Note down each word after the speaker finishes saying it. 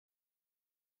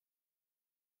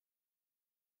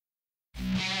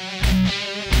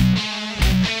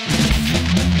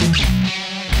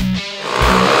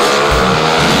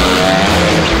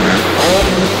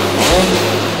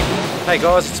Hey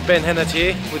guys, it's Ben Hannant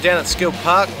here. We're down at Skill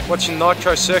Park watching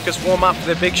Nitro Circus warm up for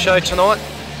their big show tonight.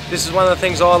 This is one of the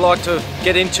things I like to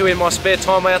get into in my spare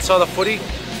time outside of footy.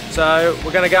 So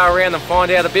we're going to go around and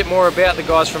find out a bit more about the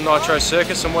guys from Nitro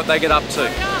Circus and what they get up to.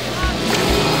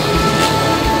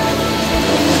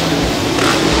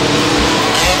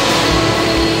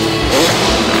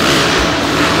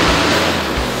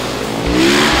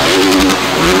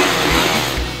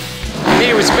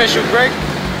 Here with Special Greg.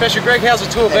 Special Greg, how's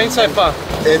the tour been so far?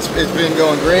 It's been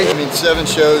going great. I mean, 7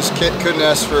 shows, couldn't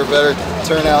ask for a better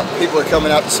turnout. People are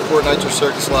coming out to support Nitro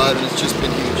Circus live, and it's just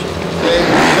been huge. And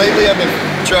lately I've been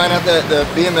trying out the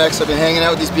BMX. I've been hanging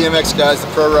out with these BMX guys, the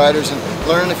pro riders, and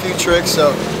learning a few tricks. So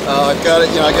I've got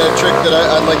it. I got a trick that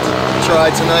I'd like to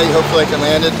try tonight. Hopefully I can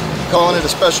land it. Calling it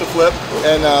a special flip,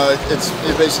 and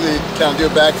you basically kind of do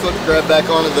a backflip, grab back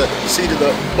onto the seat of the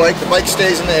bike. The bike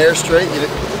stays in the air straight. You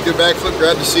do a backflip,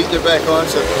 grab the seat, get back on.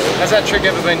 So has that trick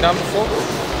ever been done before?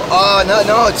 No.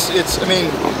 I mean,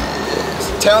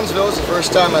 Townsville was the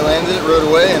first time I landed it, rode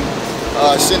away, and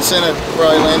since then I've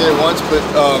probably landed it once. But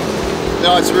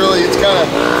no, it's kind of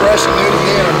fresh and new to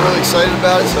me, and I'm really excited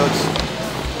about it. So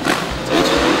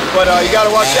but you got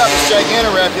to watch out. This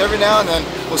gigantic ramp, every now and then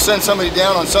will send somebody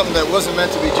down on something that wasn't meant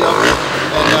to be jumping.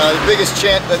 And the biggest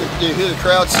chant that you hear the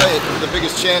crowd say it, the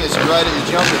biggest chant is you ride it, you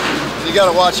jump it. So you got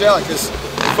to watch out, because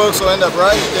folks will end up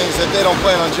riding things that they don't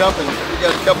plan on jumping. You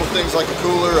got a couple things like a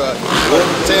cooler, a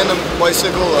tandem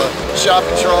bicycle, a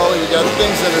shopping trolley. You got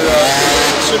things that are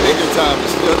should be a good time.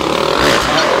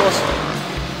 Awesome.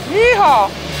 Yeehaw!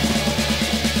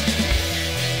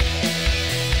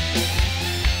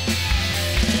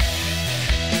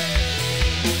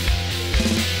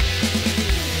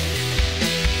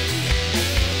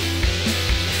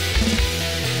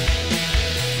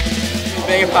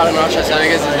 Being a part of Nitro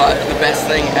Circus is like the best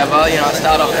thing ever. You know, I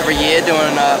start off every year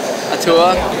doing a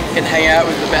tour, can hang out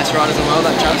with the best riders in the world,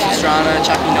 like Travis Pastrana,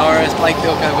 Chucky Norris, Blake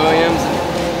Williams, and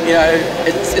you know,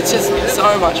 it's just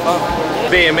so much fun.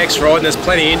 BMX riding, there's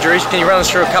plenty of injuries. Can you run us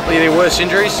through a couple of your worst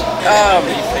injuries?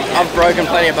 I've broken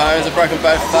plenty of bones. I've broken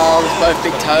both thumbs, both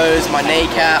big toes, my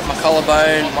kneecap, my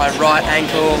collarbone, my right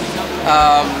ankle.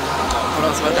 What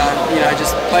else have I done? You know,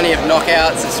 just plenty of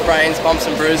knockouts and sprains, bumps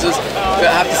and bruises. But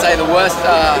I have to say the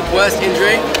worst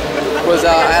injury was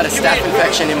I had a staph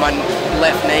infection in my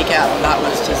left kneecap, and that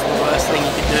was just the worst thing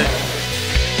you could do.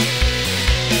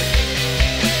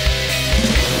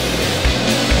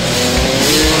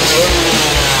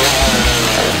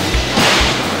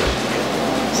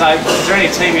 So, is there any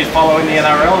team you follow in the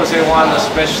NRL? Is there one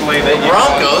especially that you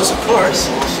Broncos, of course.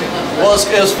 Well,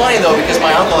 it was funny though, because my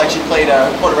uncle actually played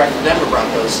quarterback for Denver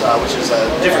Broncos, which is a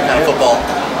different kind of football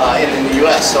in the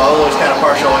U.S. So I was always kind of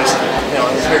partial. Always, you know,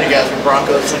 heard you guys were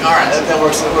Broncos. It's like, all right, that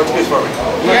works good for me.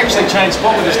 We actually changed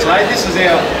sport with us today. This is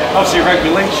our obviously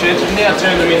rugby league shirts. We've now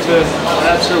turned them into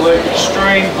absolute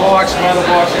extreme bikes,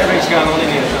 motorbikes. Everything's going on in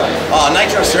here today.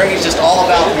 Nitro Circus is just all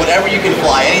about whatever you can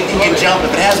fly, anything you can jump.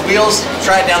 If it has wheels,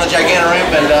 try it down the gigantic ramp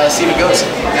and see if it goes.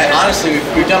 And honestly,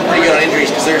 we've done pretty good on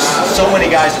injuries, because there's so many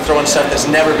guys that throw in stuff that's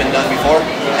never been done before,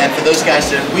 and for those guys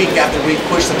to week after week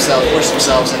push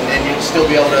themselves, and you still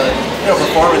be able to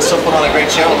perform and still put on a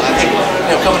great show. I think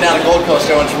coming down to Gold Coast,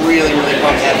 everyone's really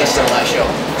pumped to have this their last show.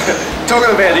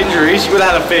 Talking about injuries, you would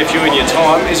have had a fair few in your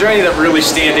time. Is there any that really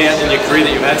stand out in your career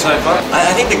that you've had so far?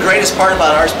 I think the greatest part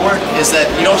about our sport is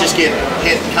that you don't just get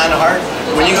hit kind of hard.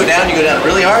 When you go down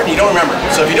really hard, and you don't remember.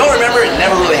 So if you don't remember, it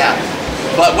never really happened.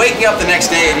 But waking up the next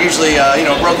day and usually,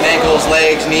 broken ankles,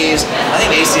 legs, knees. I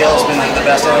think ACL has been the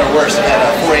best and the worst. I've had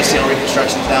 4 ACL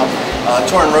reconstructions now.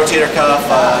 Torn rotator cuff,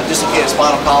 dislocated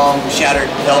spinal column, shattered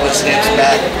pelvis, hips,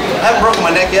 back. I haven't broken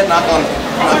my neck yet, knock on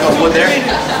wood there.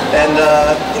 And,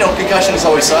 concussions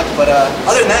always suck. But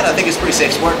other than that, I think it's a pretty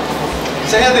safe sport.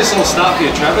 So how did this all start for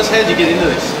you, Travis? How did you get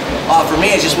into this? For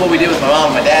me, it's just what we did with my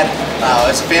mom and my dad.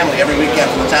 As a family, every weekend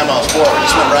from the time I was 4, we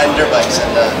just went riding dirt bikes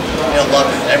and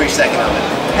loved it, every second of it.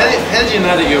 How did you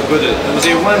know that you were good at it? Was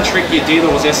there one trick you did,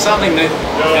 or was there something that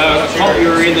a comp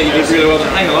you were in that you did really well?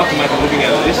 Hang on, I can make a living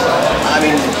out of this. I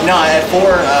mean, no, I had 4,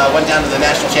 went down to the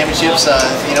national championships,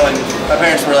 and my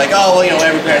parents were like, oh, well,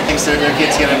 every parent thinks their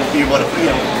kid's gonna be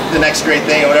the next great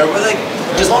thing or whatever. But like,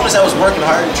 as long as I was working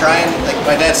hard and trying, like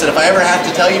my dad said, if I ever have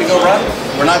to tell you to go run,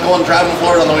 we're not going driving to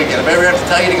Florida on the weekend. If I ever have to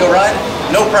tell you to go ride,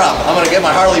 no problem. I'm going to get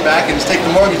my Harley back and just take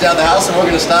the mortgage out of the house, and we're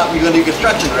going to stop and you're going to do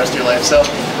construction the rest of your life. So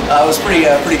it was pretty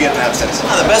good in that sense.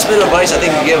 The best bit of advice I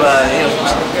think to give a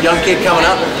young kid coming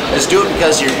up is do it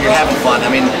because you're having fun. I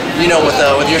mean,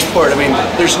 with your sport, I mean,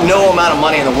 there's no amount of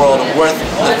money in the world worth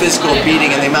the physical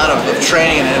beating and the amount of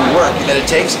training and work that it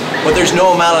takes, but there's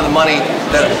no amount of the money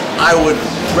that I would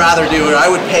rather do, or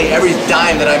I would pay every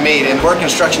dime that I made in work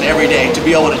construction every day to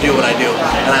be able to do what I do,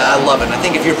 and I love it. And I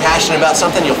think if you're passionate about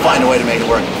something, you'll find a way to make it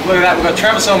work. Look at that, we've got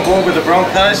Travis on board with the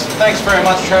Broncos. Thanks very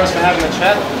much, Travis, for having the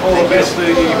chat. All the best for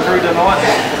your crew tonight.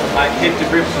 Mate, keep the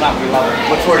grips up, we love it.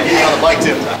 Look forward to getting on the bike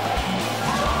too.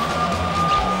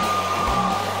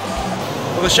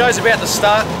 Well, the show's about to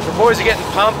start. The boys are getting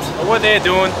pumped, and what they're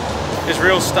doing is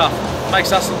real stuff.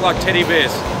 Makes us look like teddy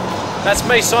bears. That's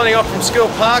me signing off from Skill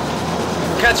Park.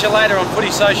 We'll catch you later on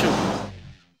Footy Social.